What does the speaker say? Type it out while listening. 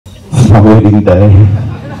my wedding day.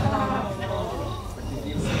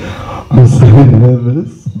 I'm so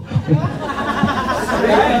nervous.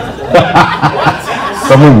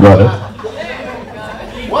 Someone got it.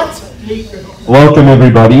 What? Welcome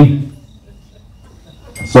everybody.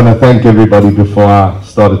 I just want to thank everybody before I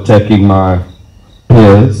start attacking my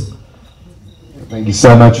peers. Thank you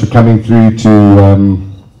so much for coming through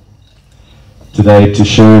to today to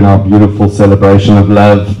share in our beautiful celebration of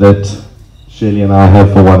love that Shirley and I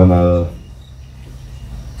have for one another.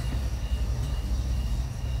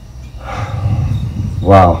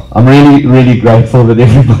 Wow, I'm really grateful that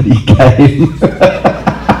everybody came.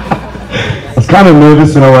 I was kind of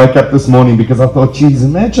nervous when I woke up this morning because I thought, geez,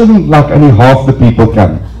 imagine like only half the people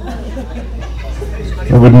come.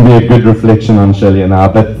 It wouldn't be a good reflection on Shirley and I,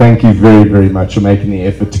 but thank you very much for making the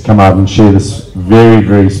effort to come out and share this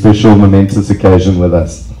very special, momentous occasion with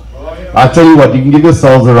us. I tell you what, you can give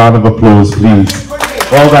yourselves a round of applause, please.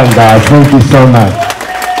 Well done, guys. Thank you so much.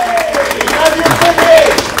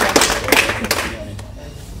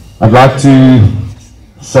 I'd like to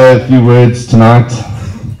say a few words tonight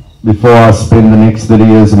before I spend the next 30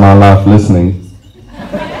 years of my life listening.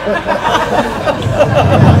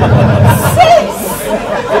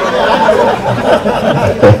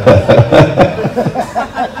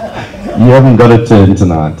 You haven't got a turn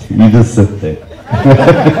tonight. You just sit there.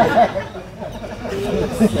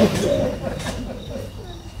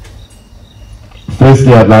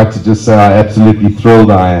 Firstly, I'd like to just say how absolutely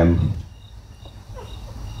thrilled I am.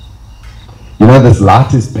 You know, this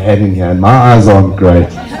light is bad in here and my eyes aren't great.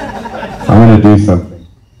 I'm going to do something.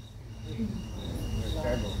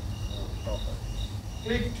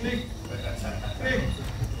 Click.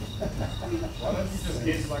 Why don't you just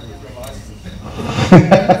guess like with your license?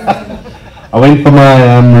 I went for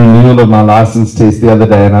my renewal of my license test the other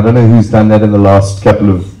day, and I don't know who's done that in the last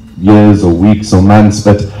couple of years or weeks or months,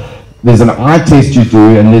 but there's an eye test you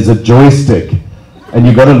do and there's a joystick. And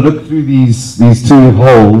you've got to look through these two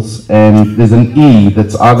holes, and there's an E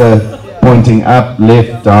that's either pointing up,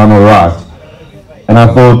 left, down, or right. And I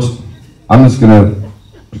thought, I'm just going to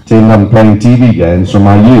pretend I'm playing TV games from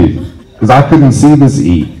my youth, because I couldn't see this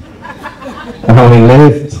E. And I went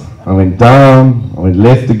left, I went down, I went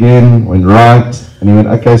left again, went right, and he went,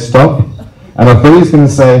 okay, stop. And I thought he was going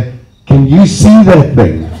to say, can you see that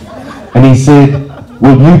thing? And he said,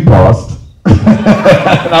 well, you passed.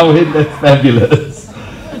 And I went, that's fabulous.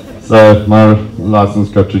 So my license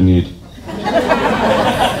got renewed.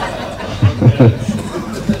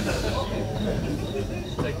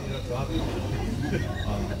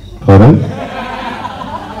 Pardon?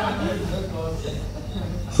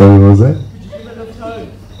 So what was that?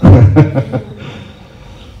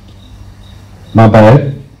 My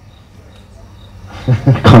bad.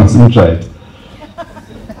 Concentrate. I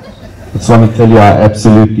just want to tell you how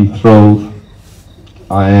absolutely thrilled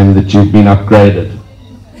I am that you've been upgraded.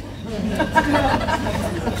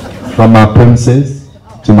 From my princess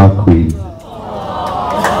to my queen.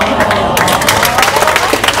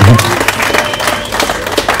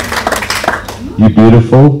 You're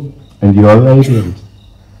beautiful and you are radiant.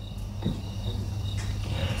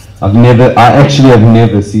 I actually have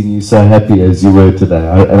never seen you so happy as you were today.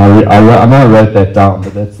 I know I wrote that down,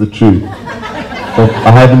 but that's the truth. But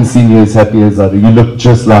I haven't seen you as happy as I do. You look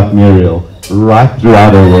just like Muriel, right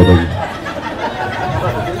throughout her wedding.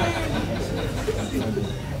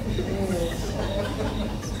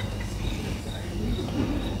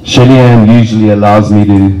 Shirley Ann usually allows me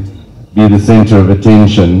to be the center of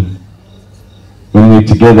attention when we're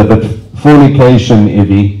together, but fornication,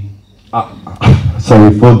 Evie,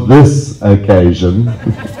 sorry, for this occasion,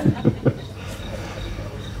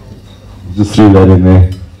 just threw that in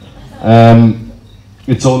there.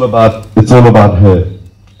 It's all about her.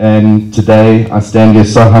 And today I stand here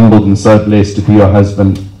so humbled and so blessed to be your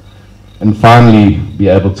husband and finally be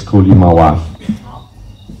able to call you my wife.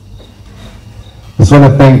 I just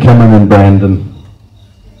want to thank Cameron and Brandon.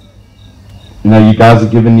 You know, you guys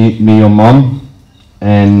have given me your mom,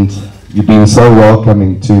 and you've been so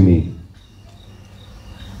welcoming to me.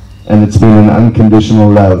 And it's been an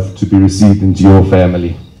unconditional love to be received into your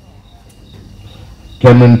family.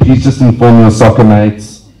 Cameron, please just inform your soccer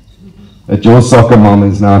mates that your soccer mom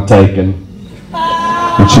is now taken,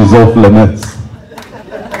 and she's off limits.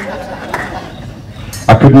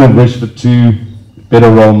 I couldn't have wished for two better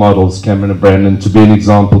role models, Cameron and Brandon, to be an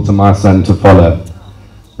example to my son to follow.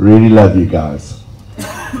 Really love you guys.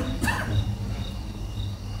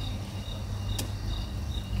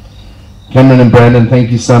 Cameron and Brandon, thank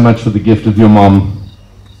you so much for the gift of your mom.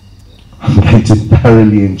 I'm going to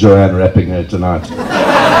thoroughly enjoy unwrapping her tonight.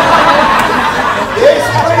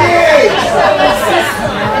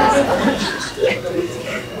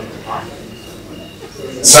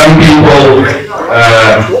 Some people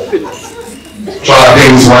try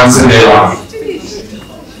things once in their life.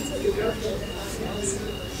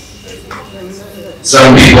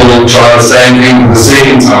 Some people try the same thing for the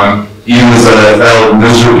second time, even as they failed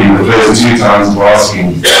miserably the first 2 times of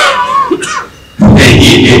asking. They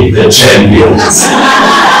hit the champions.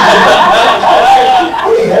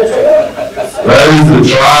 Those that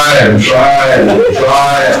try and try and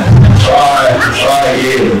try and try and try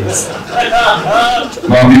again.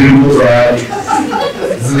 My beautiful friend,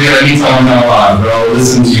 this is the only time in my life where I'll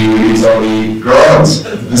listen to you when you tell me, Grant,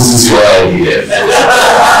 this is your idea.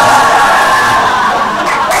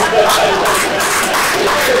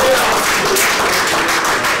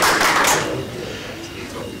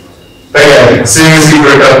 Okay, seriously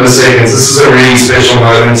for a couple of seconds, this is a really special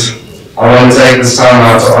moment. I want to take this time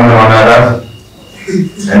out to honor my mother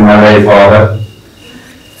and my late father.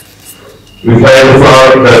 We played the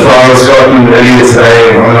Flower of Scotland earlier today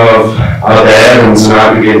in honor of our dad, and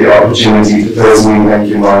tonight we get the opportunity to personally thank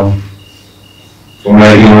you, Mom, for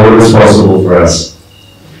making all of this possible for us.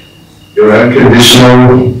 Your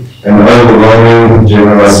unconditional and overwhelming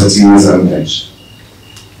generosity is unmatched.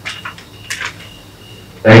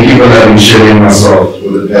 Thank you for letting Shelly and myself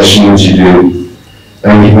with the passion that you do.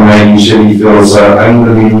 Thank you for making Shelly feel so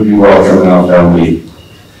unbelievably welcome in our family.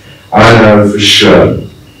 I know for sure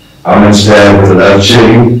how much Dad would love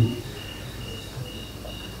Shelly.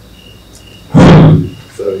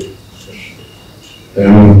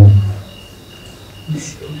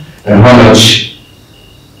 And how much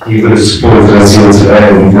he would have supported us here today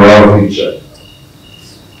and for our future.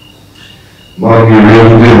 Mom, you really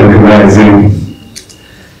do look amazing.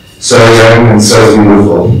 So young and so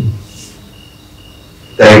beautiful.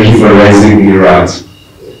 Thank you for raising me right.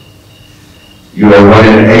 You are 1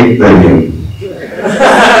 in 8 billion.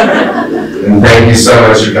 And thank you so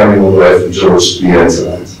much for coming all the way from George to be here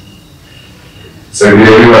tonight. So could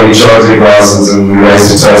everybody charge their glasses and we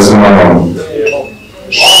raise a toast to my mom.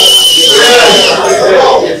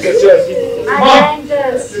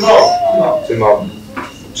 To mom.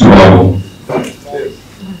 To mom.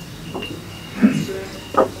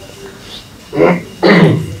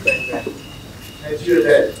 And to your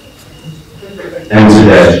dad. And to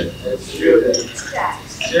Dad. And to your dad.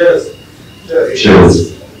 Cheers. Cheers. Cheers.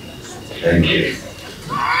 Thank you.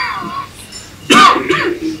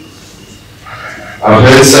 I've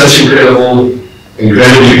heard such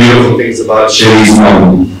incredibly beautiful things about Shelly's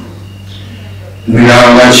mom. We know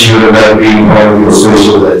how much you would have had being part of your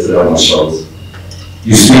social day today on my shoulders.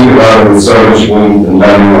 You speak about it with so much warmth and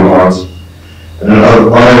love in your heart. And in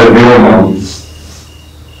honor of your mom,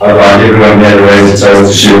 I'd like everyone here to raise a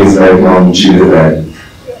toast to Shelly's late mom, Judith Ann.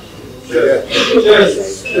 Cheers.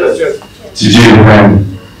 Cheers. Cheers. Cheers. To Judith Ann.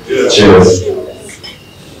 Cheers.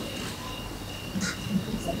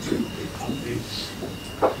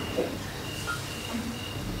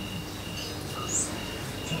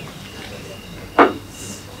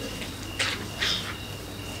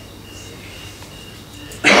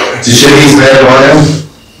 To Shelly's maid of honor,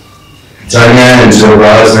 Tanya, and to her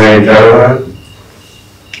bridesmaid Caroline.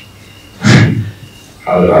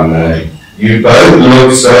 How did I know? You both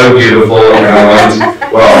look so beautiful, and I want,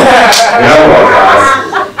 well, you know what, guys?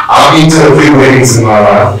 I've been to a few weddings in my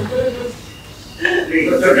life.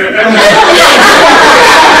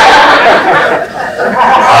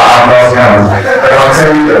 I'm not counting, but I'll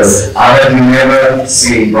tell you this, I have never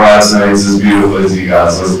seen bridesmaids as beautiful as you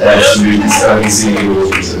guys. It was absolutely stunning seeing you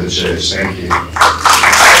walk into the church. Thank you.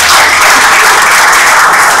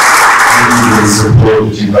 Thank you for the support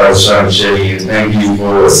that you both shown Shelly, and thank you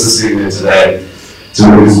for assisting her today to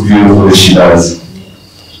look as beautiful as she does.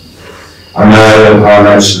 I know how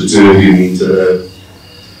much the two of you mean to her.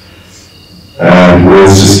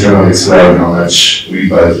 Words just cannot explain how much we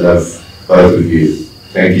both love both of you.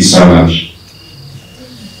 Thank you so much.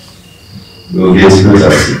 We'll get to the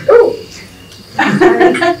toast.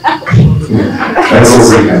 That's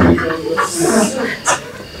also coming.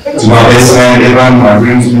 To my best man Evan, my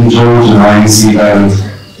groomsman George, and my MC band,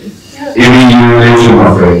 Emmy, you were a legend, my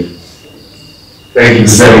friend. Thank you for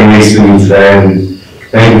standing next to me today, and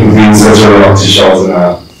thank you for being such a rock to Charlotte and I.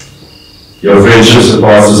 Your friendship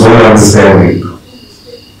surpasses all understanding.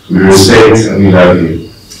 We respect and we love you.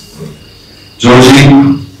 Georgie,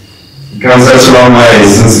 you've come such a long way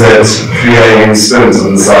since that 3 a.m. stint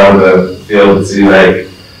on the side of the field at Sea Lake,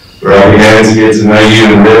 where I began to get to know you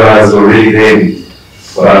and realized already then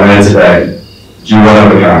what I know today. You're one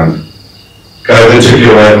of a kind. COVID took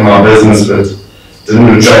you away from our business, but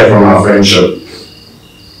didn't detract from our friendship.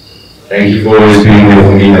 Thank you for always being there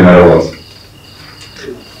for me no matter what.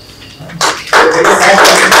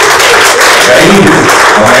 Thank you.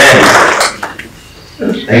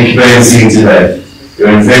 Thank you for being today. Your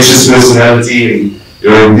infectious personality and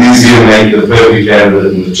your enthusiasm make the perfect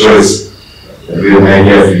candidate and the choice that we have made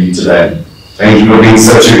here for you today. Thank you for being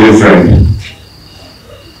such a good friend.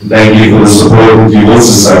 Thank you for the support that you've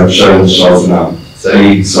also shown Charles now.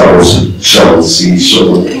 Say, Charles, see,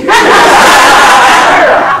 Charles.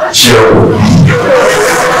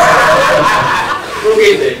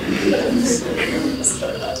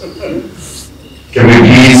 Can we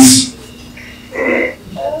please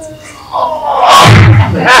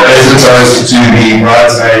raise a toast to the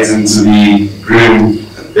bridesmaids and to the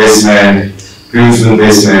groomsman,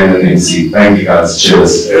 best man, and MC. Thank you guys.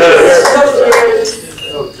 Cheers.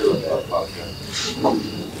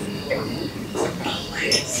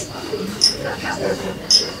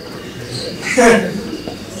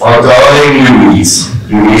 Our darling Louise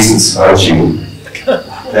is touching.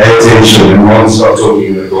 Pay attention and won't stop talking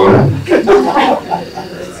in the corner.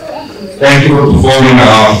 Thank you for performing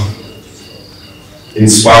our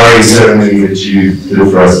inspiring ceremony that you did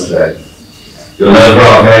for us today. Your love for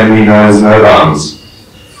our family knows no bounds.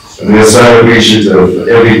 And we are so appreciative of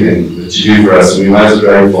everything that you do for us, and we're most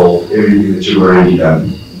grateful for everything that you've already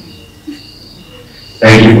done.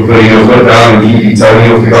 Thank you for putting your foot down and keeping Tony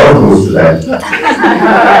off the golf course today.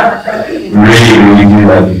 Really, really do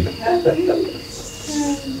love you.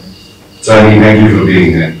 Tony, thank you for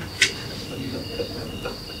being there.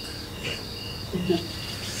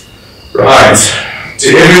 Right. To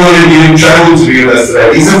everyone of you who traveled to be with us today,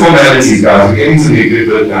 these are formalities, guys. We're getting to be a good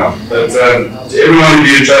bit now. But to everyone of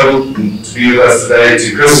you who traveled to be with us today,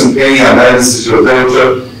 to Chris and Penny, I know this is your third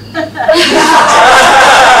trip.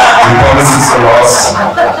 We promise it's the last.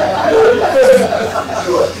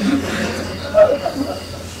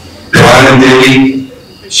 Ryan and Debbie,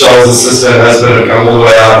 Charles' sister and husband, have come all the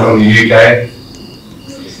way out from the UK.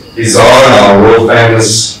 Izan, our world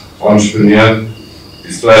famous entrepreneur,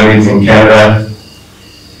 who's flown in from Canada.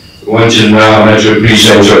 We want you to know how much we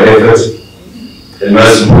appreciate your effort and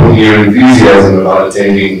most importantly your enthusiasm about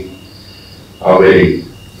attending our wedding.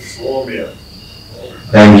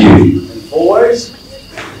 Thank you. Always?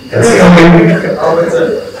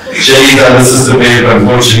 Shelly's other sister Bev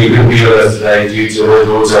unfortunately couldn't be with us today due to her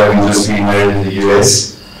daughter having just been married in the US.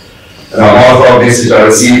 And our heartfelt message I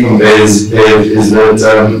received from Bev is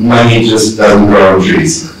that money just doesn't grow on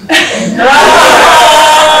trees.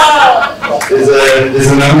 There's a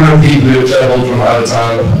number of people who have travelled from out of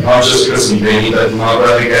town, not just Chris and Penny, but my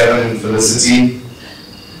brother Gavin and Felicity.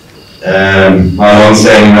 My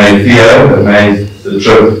long-standing mate Theo that made the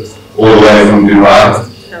trip all the way from Dubai.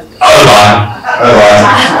 Oh bye.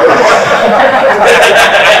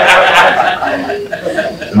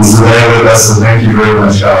 And so they're with us, so thank you very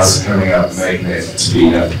much guys for coming up and making the effort to be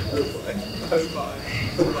here.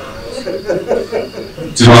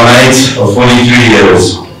 To my mate of 43 years,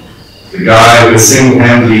 the guy who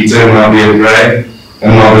single-handedly turned my beard grey,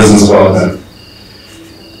 and my business partner.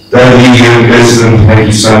 Don't leave you in person, thank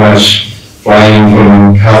you so much. Flying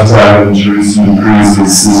from Qatar and Jerusalem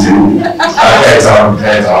cruises to Cape Town.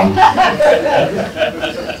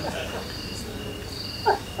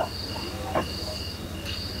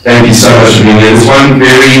 Thank you so much for being here. There's one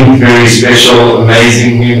very, very special,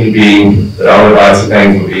 amazing human being that I would like to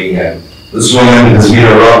thank for being here. This woman has been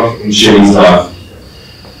a rock in Shelly's life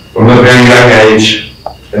from a very young age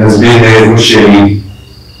and has been there for Shelly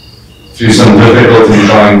through some difficult and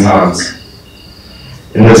trying times.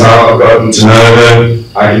 In the time I've gotten to know her,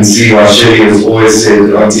 I can see why Shelly has always said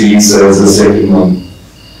that Auntie Lisa is her second mom.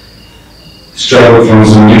 She's travelled from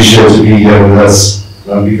St. Lucia to be here with us.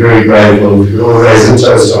 I'd be very grateful if you all raise a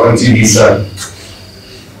toast to Auntie Lisa.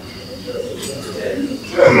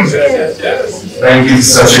 Thank you for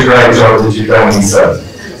such a great job that you've done, Lisa.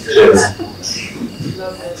 Cheers.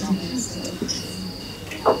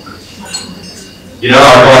 You know, I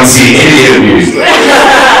can't see any of you. So I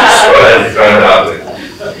had to throw it out there.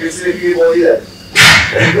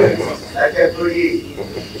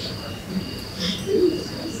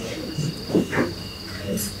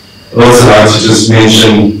 I'd also like to just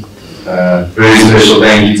mention a very special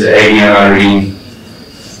thank you to Amy and Irene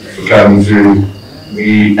for coming through.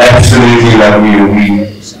 We absolutely love you. We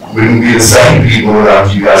wouldn't be the same people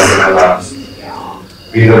without you guys in our lives.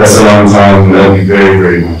 Been with us a long time. We love you very,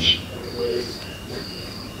 very much.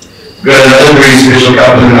 We've got another very special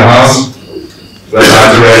couple in the house that I'd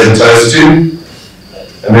like to raise a toast to.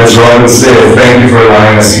 And that's Rob and Steph. Thank you for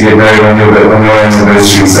allowing us to get married on your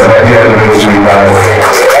anniversary. So happy anniversary, guys.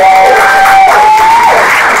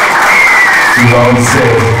 Rob and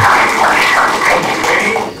Steph.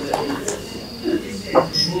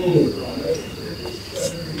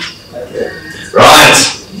 Right.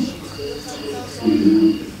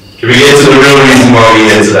 to the real reason why we're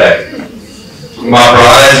here today. My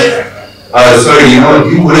bride, sorry, you know what,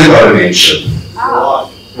 you would have got a mention.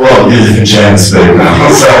 Well, you're a different chance, but no,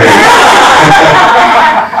 I'm sorry.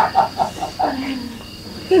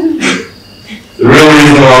 The real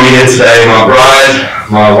reason why we're here today, my bride,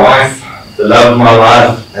 my wife, the love of my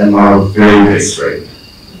life, and my very best friend.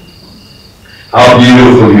 How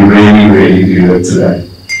beautiful you really, really do look today.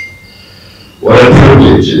 What a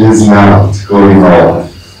privilege it is now to call you my wife.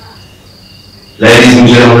 Ladies and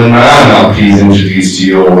gentlemen, may I now please introduce to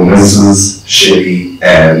you all Mrs. Shelly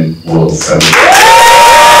Ann Wilson.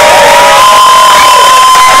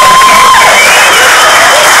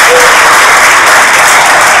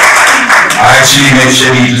 I actually met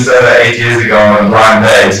Shelly just over 8 years ago on a blind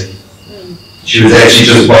date. She was actually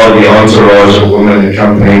just part of the entourage of women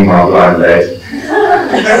accompanying my blind date.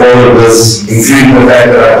 All of this, including the fact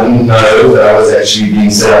that I didn't know that I was actually being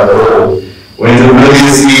set up at all, went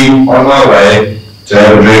obliviously on my way to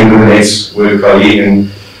have a drink with the next work colleague, and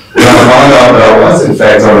when I found out that I was in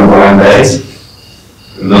fact on a blind date,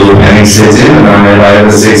 a little panic set in, and I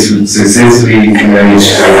had successfully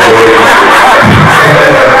managed to avoid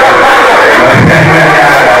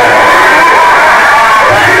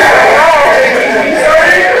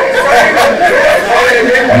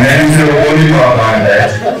and then to avoid my blind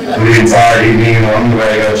date, for the entire evening, and on the way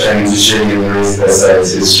I got chatting to Shelly, and the rest of that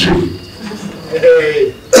is history.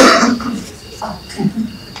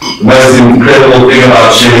 The most incredible thing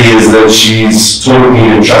about Shelly is that she's taught me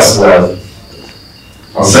to trust love.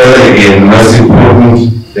 I'll say that again, the most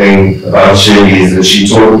important thing about Shelly is that she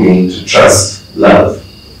taught me to trust love.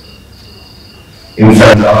 In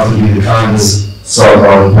fact, after being the kindest,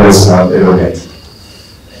 soft-hearted person I've ever met.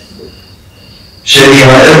 Shelly,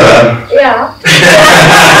 however,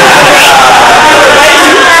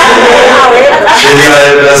 Shelly,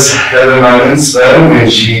 however, does have a moments though when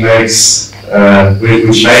she makes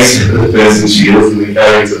which makes her the person she is and the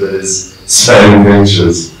character that is Spain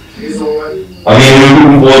Adventures. I mean, who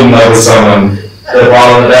wouldn't fall in love with someone that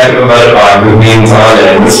while on the back of a motorbike with me in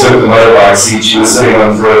Thailand, mistook the motorbike seat she was sitting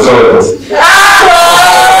on for a toilet?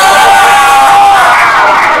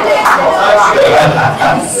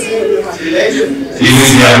 Even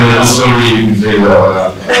the end of the story, you can figure that one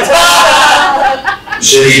out.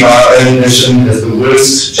 Shelly, by our own admission, has the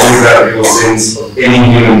worst geographical sense of any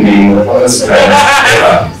human being on this planet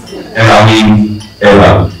ever. And I mean,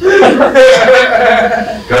 ever.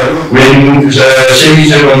 When Shelly's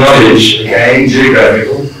general knowledge, again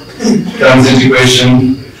geographical, comes into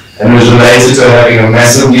question and is related to having a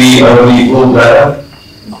massively overly full bladder,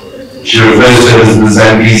 she refers to it as the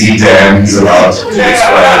Zambezi Dam he's allowed to explain.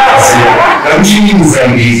 I said, don't you mean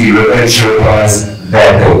Zambezi? And she replies,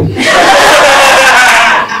 that thing.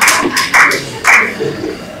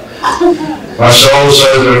 My soul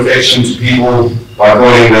shows her affection to people by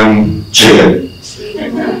calling them chicken.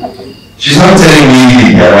 She's not telling you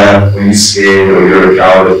you gotta when you're scared or you're a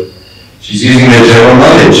coward. She's using their general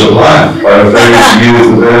knowledge of life by referring to you as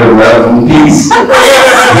the bird of love and peace.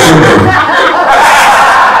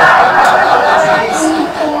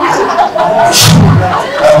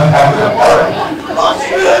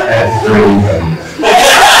 That's really funny.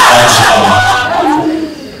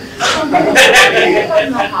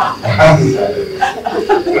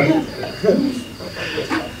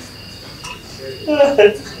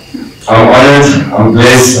 I'm honored, I'm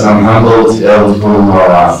blessed, and I'm humbled to be able to call my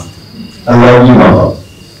wife. I love you, Mama.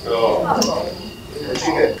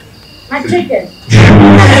 My chicken.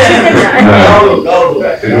 No.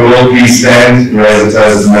 Could we all please stand and raise a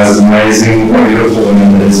toast to the most amazing, beautiful woman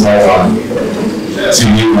that is my wife. To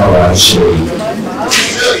you, my wife, Shelly.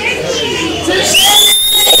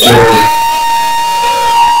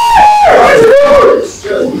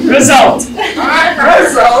 Result.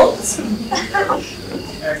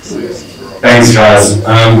 Thanks, guys.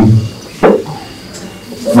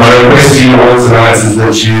 My request to you all tonight is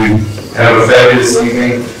that you have a fabulous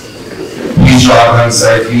evening. Please drive home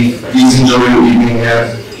safely. Please enjoy your evening here.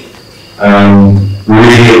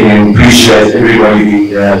 Really appreciate everybody being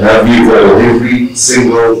here. Love you for every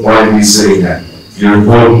single one of you sitting there. You're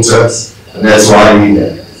important to us, and that's why you're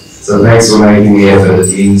here. So thanks for making the effort. It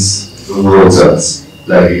means the world to us.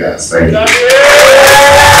 Love you guys. Thank you.